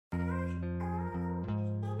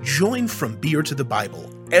Join From Beer to the Bible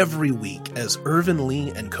every week as Irvin Lee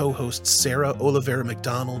and co-host Sarah Oliveira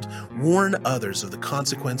McDonald warn others of the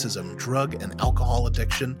consequences of drug and alcohol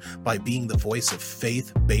addiction by being the voice of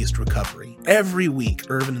faith-based recovery. Every week,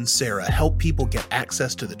 Irvin and Sarah help people get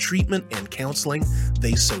access to the treatment and counseling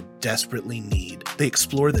they so desperately need. They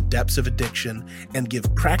explore the depths of addiction and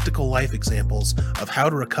give practical life examples of how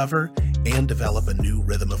to recover and develop a new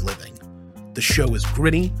rhythm of living. The show is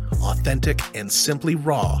gritty, authentic, and simply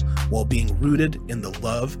raw while being rooted in the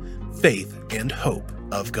love, faith, and hope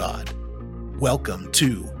of God. Welcome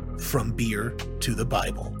to From Beer to the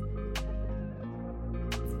Bible.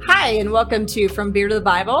 Hi, and welcome to From Beer to the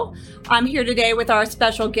Bible. I'm here today with our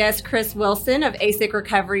special guest, Chris Wilson of ASIC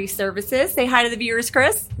Recovery Services. Say hi to the viewers,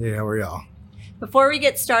 Chris. Hey, how are y'all? Before we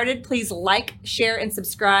get started, please like, share, and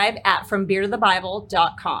subscribe at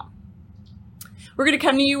FromBeerToTheBible.com. We're going to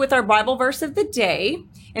come to you with our Bible verse of the day,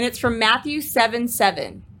 and it's from Matthew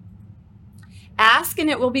 7:7. Ask and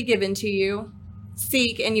it will be given to you.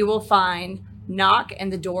 Seek and you will find. Knock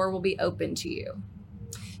and the door will be open to you.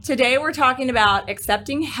 Today we're talking about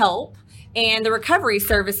accepting help and the recovery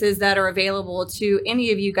services that are available to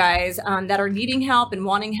any of you guys that are needing help and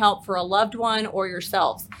wanting help for a loved one or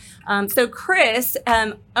yourselves. So Chris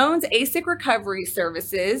owns ASIC Recovery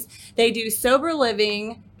Services. They do sober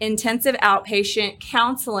living, intensive outpatient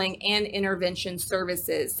counseling, and intervention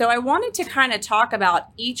services. So I wanted to kind of talk about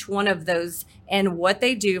each one of those and what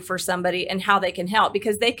they do for somebody and how they can help,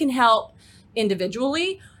 because they can help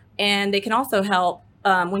individually and they can also help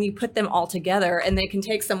when you put them all together, and they can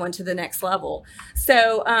take someone to the next level.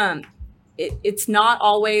 So it's not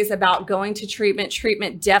always about going to treatment.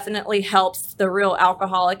 Treatment definitely helps the real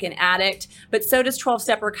alcoholic and addict, but so does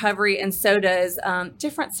 12-step recovery, and so does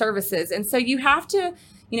different services. And so you have to,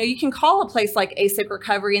 you can call a place like ASIC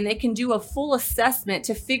Recovery and they can do a full assessment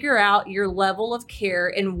to figure out your level of care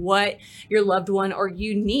and what your loved one or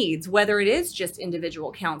you needs, whether it is just individual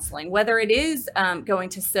counseling, whether it is going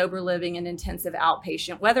to sober living and intensive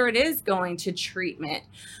outpatient, whether it is going to treatment.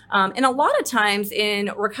 And a lot of times in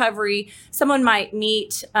recovery, someone might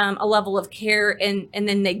meet a level of care and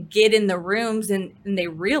then they get in the rooms and they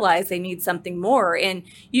realize they need something more. And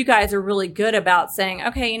you guys are really good about saying,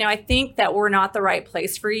 okay, I think that we're not the right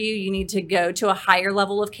place for you. You need to go to a higher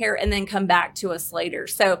level of care and then come back to us later.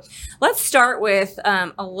 So let's start with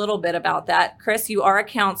a little bit about that. Chris, you are a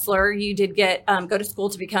counselor. You did go to school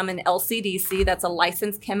to become an LCDC. That's a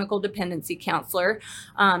licensed chemical dependency counselor.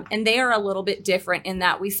 And they are a little bit different in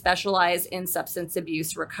that we specialize in substance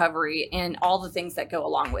abuse recovery and all the things that go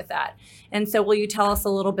along with that. And so will you tell us a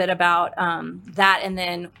little bit about that and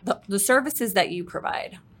then the services that you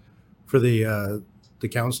provide? For the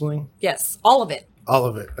counseling? Yes, all of it. All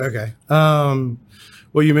of it. Okay.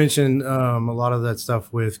 Well, you mentioned a lot of that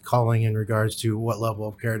stuff with calling in regards to what level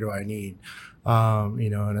of care do I need.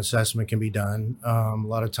 An assessment can be done. A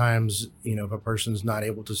lot of times, if a person's not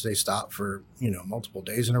able to stay stopped for, multiple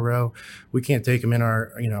days in a row, we can't take them in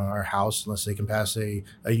our house unless they can pass a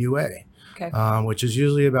UA, okay. Which is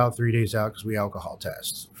usually about 3 days out because we alcohol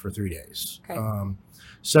test for 3 days. Okay.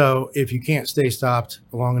 So if you can't stay stopped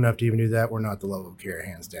long enough to even do that, we're not the level of care,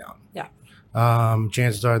 hands down. Yeah.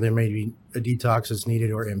 Chances are there may be a detox that's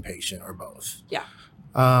needed or inpatient or both. Yeah.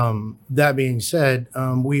 That being said,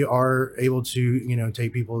 we are able to,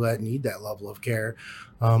 take people that need that level of care.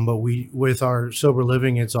 But with our sober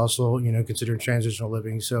living, it's also, considered transitional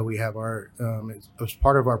living. So we have our, as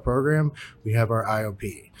part of our program, we have our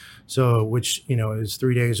IOP. So, which, is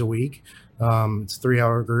 3 days a week. It's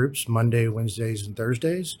 3-hour groups, Monday, Wednesdays, and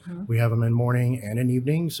Thursdays. Mm-hmm. We have them in morning and in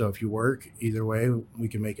evening. So if you work, either way, we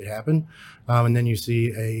can make it happen. And then you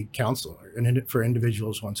see a counselor for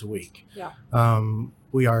individuals once a week. Yeah.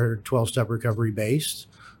 We are 12-step recovery based.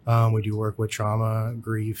 We do work with trauma,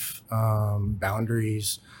 grief,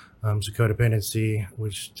 boundaries, so codependency,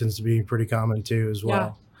 which tends to be pretty common too as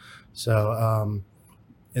well. Yeah. So,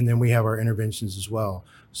 and then we have our interventions as well.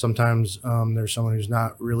 Sometimes there's someone who's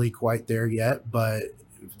not really quite there yet, but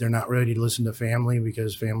they're not ready to listen to family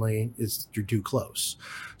because family you're too close.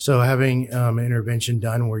 So having an intervention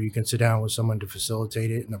done where you can sit down with someone to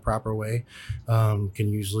facilitate it in the proper way can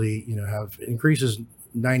usually, have increases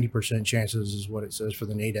 90% chances is what it says for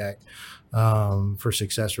the NADAC for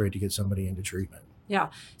success rate to get somebody into treatment. Yeah.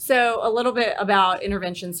 So a little bit about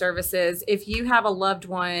intervention services. If you have a loved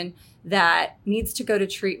one that needs to go to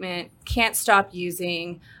treatment, can't stop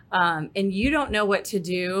using, and you don't know what to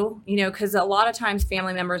do, because a lot of times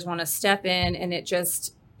family members want to step in and it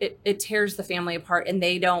it tears the family apart, and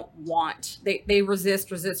they resist.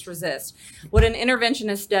 What an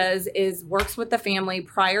interventionist does is works with the family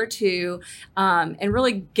prior to, and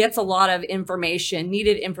really gets a lot of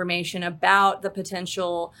needed information about the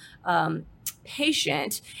potential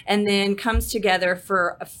patient, and then comes together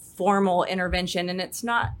for a formal intervention. And it's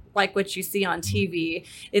not like what you see on TV.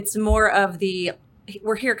 It's more of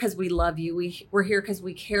we're here because we love you. We're here because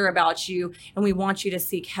we care about you, and we want you to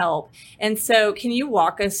seek help. And so can you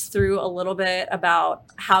walk us through a little bit about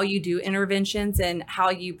how you do interventions and how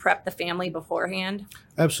you prep the family beforehand?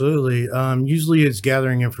 Absolutely. Usually it's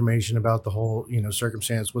gathering information about the whole,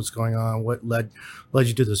 circumstance, what's going on, what led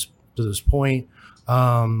you to this point.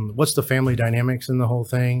 What's the family dynamics in the whole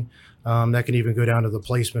thing? That can even go down to the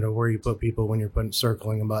placement of where you put people when you're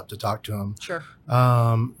circling them up to talk to them. Sure.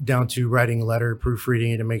 Down to writing a letter,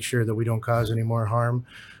 proofreading it to make sure that we don't cause any more harm.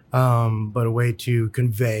 But a way to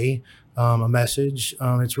convey a message.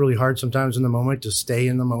 It's really hard sometimes in the moment to stay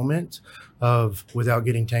in the moment without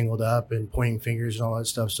getting tangled up and pointing fingers and all that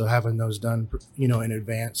stuff. So having those done, in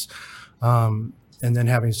advance, and then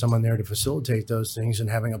having someone there to facilitate those things and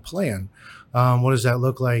having a plan. What does that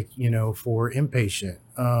look like, for inpatient?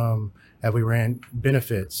 Have we ran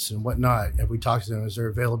benefits and whatnot? Have we talked to them? Is there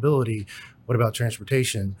availability? What about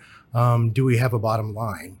transportation? Do we have a bottom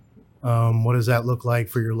line? What does that look like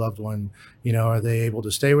for your loved one? Are they able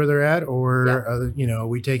to stay where they're at, or are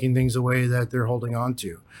we taking things away that they're holding on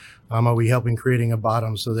to? Are we helping creating a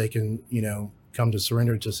bottom so they can, come to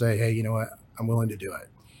surrender to say, hey, you know what, I'm willing to do it.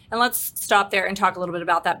 And let's stop there and talk a little bit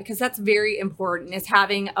about that, because that's very important, is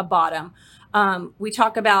having a bottom. We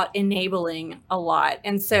talk about enabling a lot.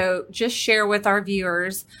 And so just share with our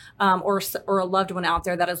viewers or a loved one out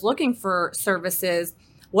there that is looking for services,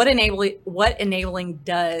 what enabling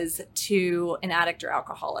does to an addict or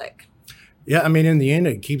alcoholic. Yeah, I mean, in the end,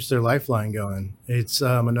 it keeps their lifeline going. It's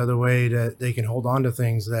another way that they can hold on to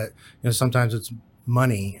things that, sometimes it's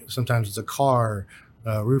money, sometimes it's a car,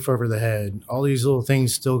 roof over the head. All these little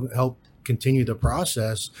things still help continue the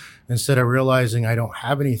process instead of realizing I don't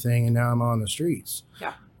have anything and now I'm on the streets.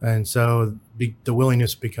 Yeah. And so the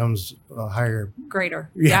willingness becomes greater.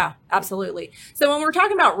 Yeah, absolutely. So when we're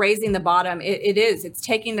talking about raising the bottom, it's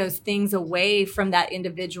taking those things away from that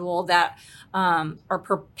individual that are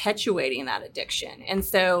perpetuating that addiction. And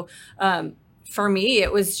so for me,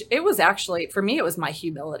 it was my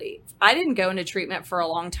humility. I didn't go into treatment for a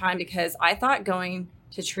long time because I thought going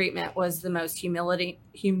to treatment was the most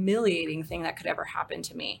humiliating thing that could ever happen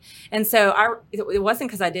to me. And so it wasn't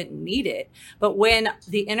because I didn't need it, but when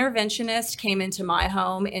the interventionist came into my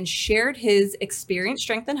home and shared his experience,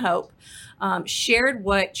 strength, and hope, shared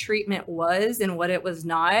what treatment was and what it was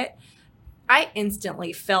not, I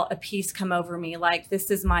instantly felt a peace come over me, like,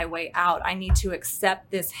 this is my way out. I need to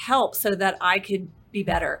accept this help so that I could be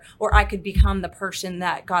better, or I could become the person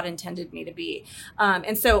that God intended me to be.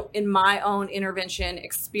 And so in my own intervention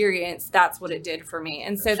experience, that's what it did for me.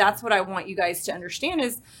 And so that's what I want you guys to understand,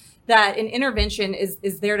 is that an intervention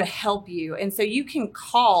is there to help you. And so you can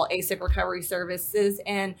call ASIC Recovery Services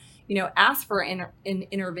and ask for an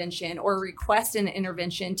intervention or request an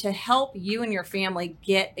intervention to help you and your family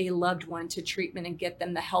get a loved one to treatment and get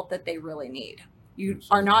them the help that they really need. You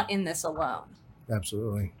are not in this alone.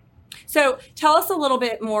 Absolutely. So tell us a little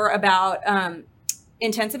bit more about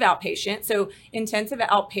intensive outpatient. So intensive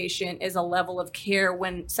outpatient is a level of care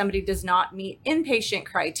when somebody does not meet inpatient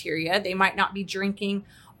criteria. They might not be drinking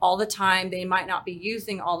all the time. They might not be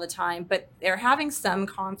using all the time, but they're having some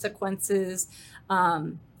consequences,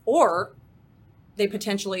 or they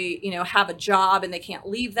potentially, have a job and they can't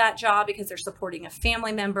leave that job because they're supporting a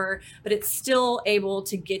family member, but it's still able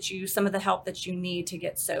to get you some of the help that you need to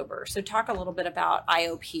get sober. So talk a little bit about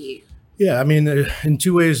IOP. Yeah, I mean, in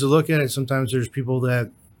two ways to look at it. Sometimes there's people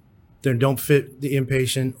that they don't fit the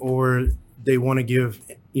inpatient, or they want to give,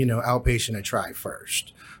 outpatient a try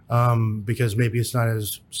first, because maybe it's not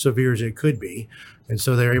as severe as it could be. And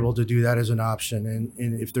so they're able to do that as an option.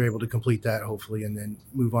 And if they're able to complete that, hopefully, and then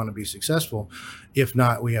move on and be successful. If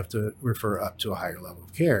not, we have to refer up to a higher level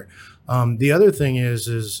of care. The other thing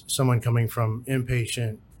is someone coming from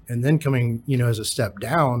inpatient and then coming, as a step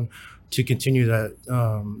down to continue that,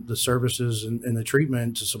 the services and the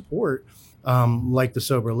treatment to support, like the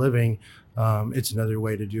sober living. It's another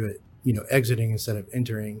way to do it, exiting instead of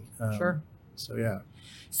entering. Sure. So, yeah.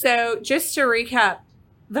 So just to recap,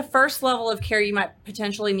 the first level of care you might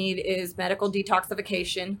potentially need is medical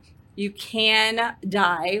detoxification. You can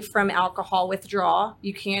die from alcohol withdrawal.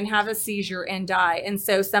 You can have a seizure and die. And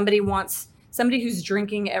so somebody who's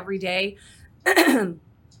drinking every day, in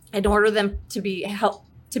order them to be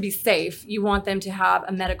to be safe, you want them to have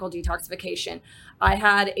a medical detoxification. I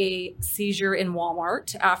had a seizure in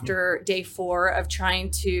Walmart after day 4 of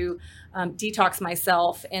trying to detox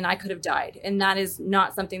myself, and I could have died. And that is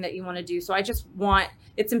not something that you want to do. So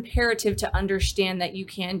it's imperative to understand that you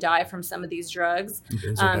can die from some of these drugs.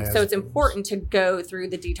 So it's important to go through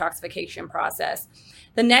the detoxification process.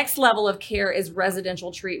 The next level of care is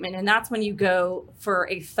residential treatment, and that's when you go for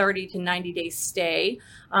a 30 to 90 day stay.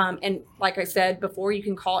 And like I said before, you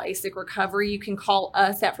can call ASIC Recovery. You can call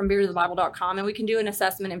us at FromBeerToTheBible.com, and we can do an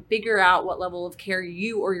assessment and figure out what level of care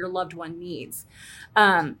you or your loved one needs.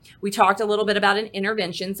 We talked a little bit about an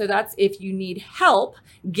intervention. So that's if you need help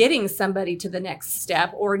getting somebody to the next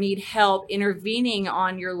step or need help intervening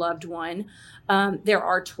on your loved one. There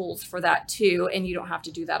are tools for that too, and you don't have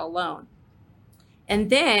to do that alone. And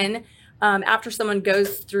then after someone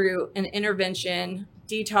goes through an intervention,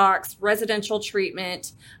 detox, residential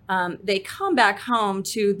treatment, they come back home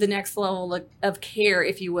to the next level of care,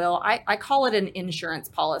 if you will. I call it an insurance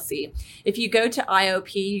policy. If you go to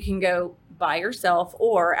IOP, you can go by yourself,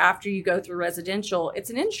 or after you go through residential, it's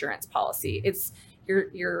an insurance policy.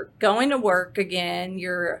 You're going to work again.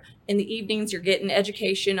 You're in the evenings, you're getting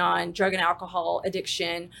education on drug and alcohol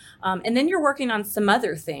addiction. And then you're working on some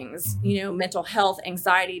other things, mental health,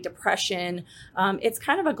 anxiety, depression. It's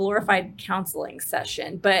kind of a glorified counseling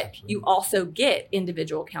session, but you also get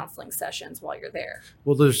individual counseling sessions while you're there.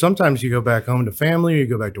 Well, there's sometimes you go back home to family, you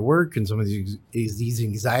go back to work, and some of these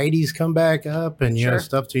anxieties come back up, and you have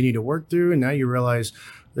stuff that you need to work through. And now you realize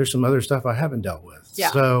there's some other stuff I haven't dealt with.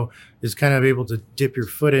 Yeah. So it's kind of able to dip your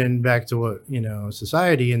foot in back to what,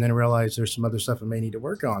 society, and then realize there's some other stuff I may need to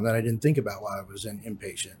work on that I didn't think about while I was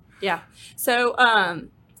inpatient. Yeah. So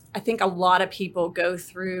I think a lot of people go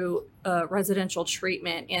through residential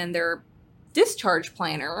treatment, and their discharge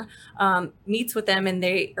planner meets with them, and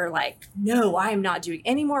they are like, no, I'm not doing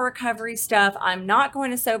any more recovery stuff. I'm not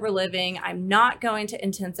going to sober living. I'm not going to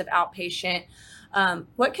intensive outpatient.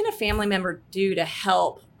 What can a family member do to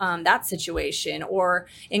help that situation, or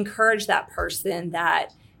encourage that person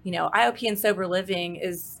that, IOP and sober living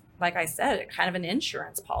is, like I said, kind of an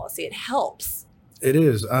insurance policy. It helps. It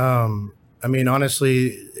is.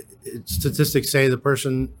 Honestly, statistics say the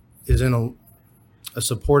person is in a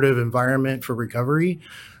supportive environment for recovery,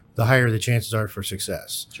 the higher the chances are for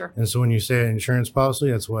success. Sure. And so when you say an insurance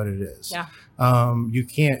policy, that's what it is. Yeah. You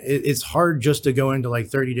can't, it's hard just to go into like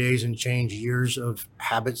 30 days and change years of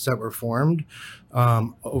habits that were formed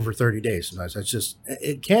over 30 days. Sometimes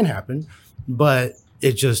it can happen, but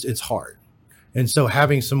it's hard. And so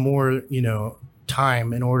having some more,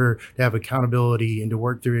 time in order to have accountability and to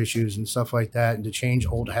work through issues and stuff like that, and to change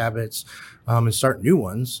old habits and start new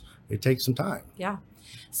ones, it takes some time. Yeah.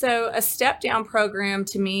 So a step down program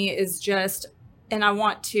to me is just, and I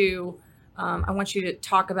want you to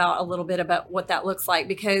talk about a little bit about what that looks like,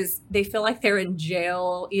 because they feel like they're in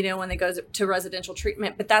jail, when they go to residential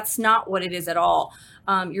treatment, but that's not what it is at all.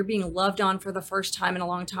 You're being loved on for the first time in a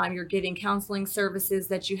long time. You're getting counseling services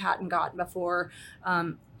that you hadn't gotten before.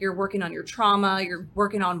 You're working on your trauma. You're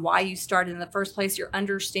working on why you started in the first place. You're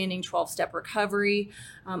understanding 12-step recovery.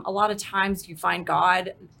 A lot of times you find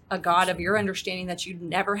a God of your understanding that you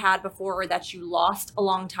never had before, or that you lost a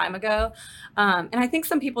long time ago. And I think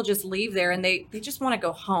some people just leave there and they just want to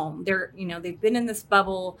go home. They've been in this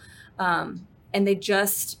bubble and they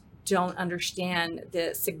just don't understand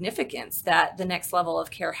the significance that the next level of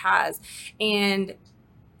care has. And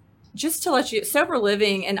just to let you, sober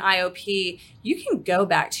living and IOP, you can go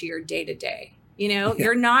back to your day to day.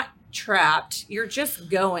 You're not trapped. You're just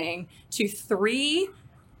going to 3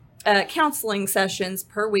 counseling sessions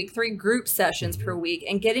per week, 3 group sessions per week,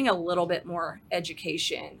 and getting a little bit more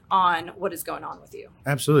education on what is going on with you.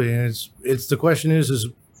 Absolutely. And it's the question is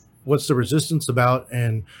what's the resistance about?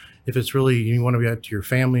 And if it's really, you want to be out to your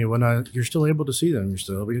family and whatnot, you're still able to see them. You're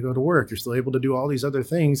still able to go to work. You're still able to do all these other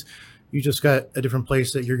things. You just got a different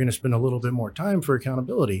place that you're going to spend a little bit more time for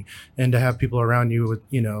accountability, and to have people around you with,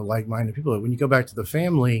 like-minded people. When you go back to the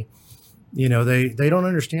family, they don't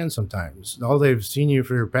understand sometimes. All they've seen you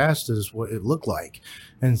for your past is what it looked like.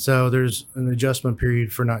 And so there's an adjustment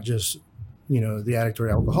period for not just, the addict or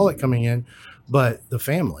alcoholic coming in, but the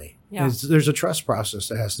family. Yeah. There's a trust process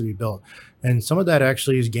that has to be built. And some of that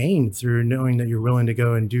actually is gained through knowing that you're willing to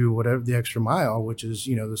go and do whatever the extra mile, which is,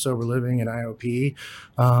 the sober living and IOP.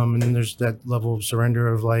 And then there's that level of surrender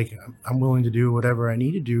of like, I'm willing to do whatever I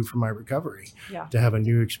need to do for my recovery to have a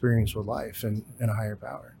new experience with life and a higher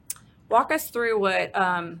power. Walk us through what,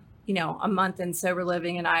 a month in sober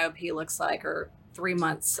living and IOP looks like, or 3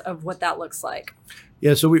 months of what that looks like.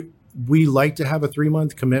 Yeah. So we like to have a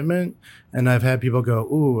 3-month commitment, and I've had people go,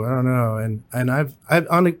 "Ooh, I don't know," and I've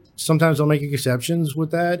sometimes I'll make exceptions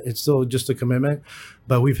with that. It's still just a commitment,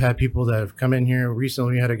 but we've had people that have come in here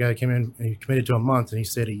recently. We had a guy come in and he committed to a month and he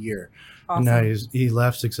stayed a year. Awesome. And now he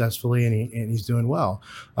left successfully and he's doing well.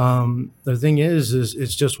 The thing is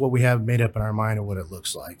it's just what we have made up in our mind of what it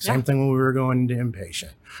looks like. Same thing when we were going into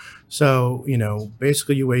inpatient. So,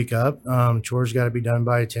 basically you wake up, chores got to be done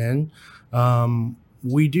by 10.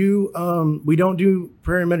 We don't do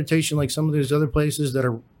prayer and meditation like some of those other places that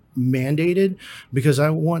are mandated, because I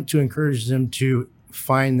want to encourage them to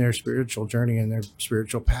find their spiritual journey and their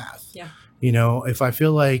spiritual path. Yeah. If I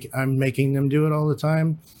feel like I'm making them do it all the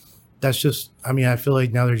time, that's just, I feel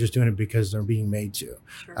like now they're just doing it because they're being made to.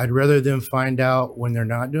 Sure. I'd rather them find out when they're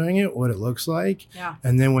not doing it, what it looks like. Yeah.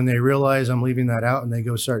 And then when they realize I'm leaving that out and they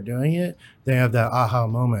go start doing it, they have that aha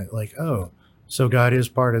moment like, oh, so God is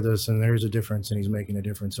part of this and there's a difference and he's making a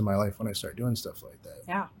difference in my life when I start doing stuff like that.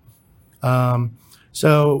 Yeah.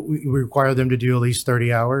 So we require them to do at least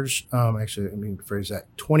 30 hours. Phrase that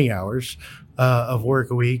 20 hours of work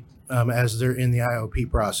a week as they're in the IOP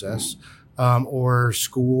process, or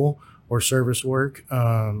school or service work.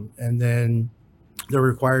 And then they're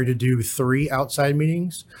required to do 3 outside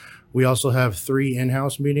meetings. We also have 3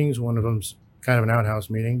 in-house meetings. One of them's kind of an outhouse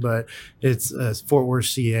meeting, but it's Fort Worth,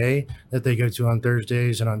 CA that they go to on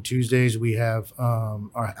Thursdays. And on Tuesdays, we have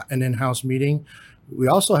an in-house meeting. We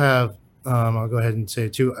also have, I'll go ahead and say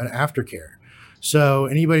it too, an aftercare. So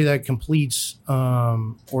anybody that completes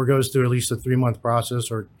or goes through at least a 3-month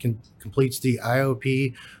process or completes the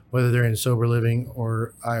IOP, whether they're in sober living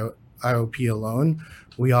or IOP alone,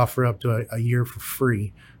 we offer up to a year for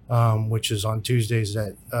free, which is on Tuesdays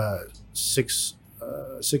at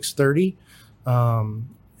 6:30. And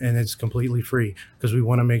it's completely free because we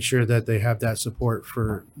want to make sure that they have that support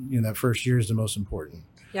for, that first year is the most important.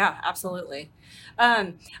 Yeah, absolutely.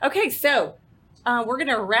 Okay, so we're going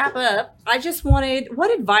to wrap up. I just wanted,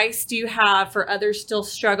 what advice do you have for others still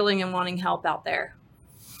struggling and wanting help out there?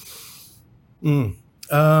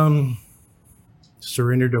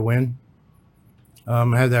 Surrender to win.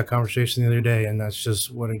 I had that conversation the other day, and that's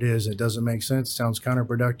just what it is. It doesn't make sense. Sounds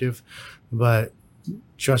counterproductive, but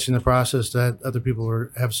trusting the process that other people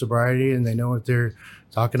have sobriety and they know what they're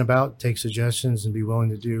talking about, take suggestions and be willing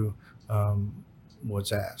to do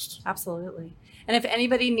what's asked. Absolutely. And if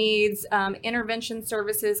anybody needs intervention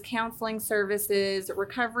services, counseling services,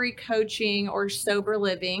 recovery coaching, or sober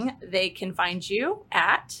living, they can find you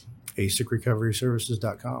at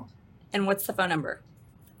ASICrecoveryservices.com. And what's the phone number?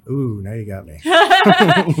 Ooh, now you got me.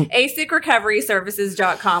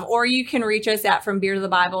 ASICrecoveryservices.com, or you can reach us at From Beer to the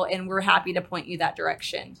Bible, and we're happy to point you that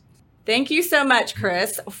direction. Thank you so much,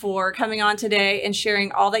 Chris, for coming on today and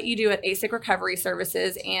sharing all that you do at ASIC Recovery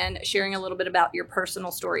Services and sharing a little bit about your personal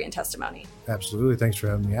story and testimony. Absolutely. Thanks for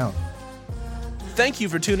having me out. Thank you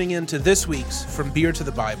for tuning in to this week's From Beer to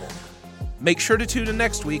the Bible. Make sure to tune in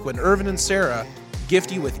next week when Irvin and Sarah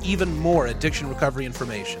gift you with even more addiction recovery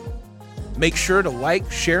information. Make sure to like,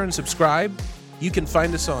 share, and subscribe. You can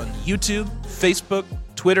find us on YouTube, Facebook,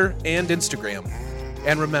 Twitter, and Instagram.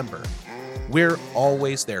 And remember, we're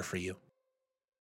always there for you.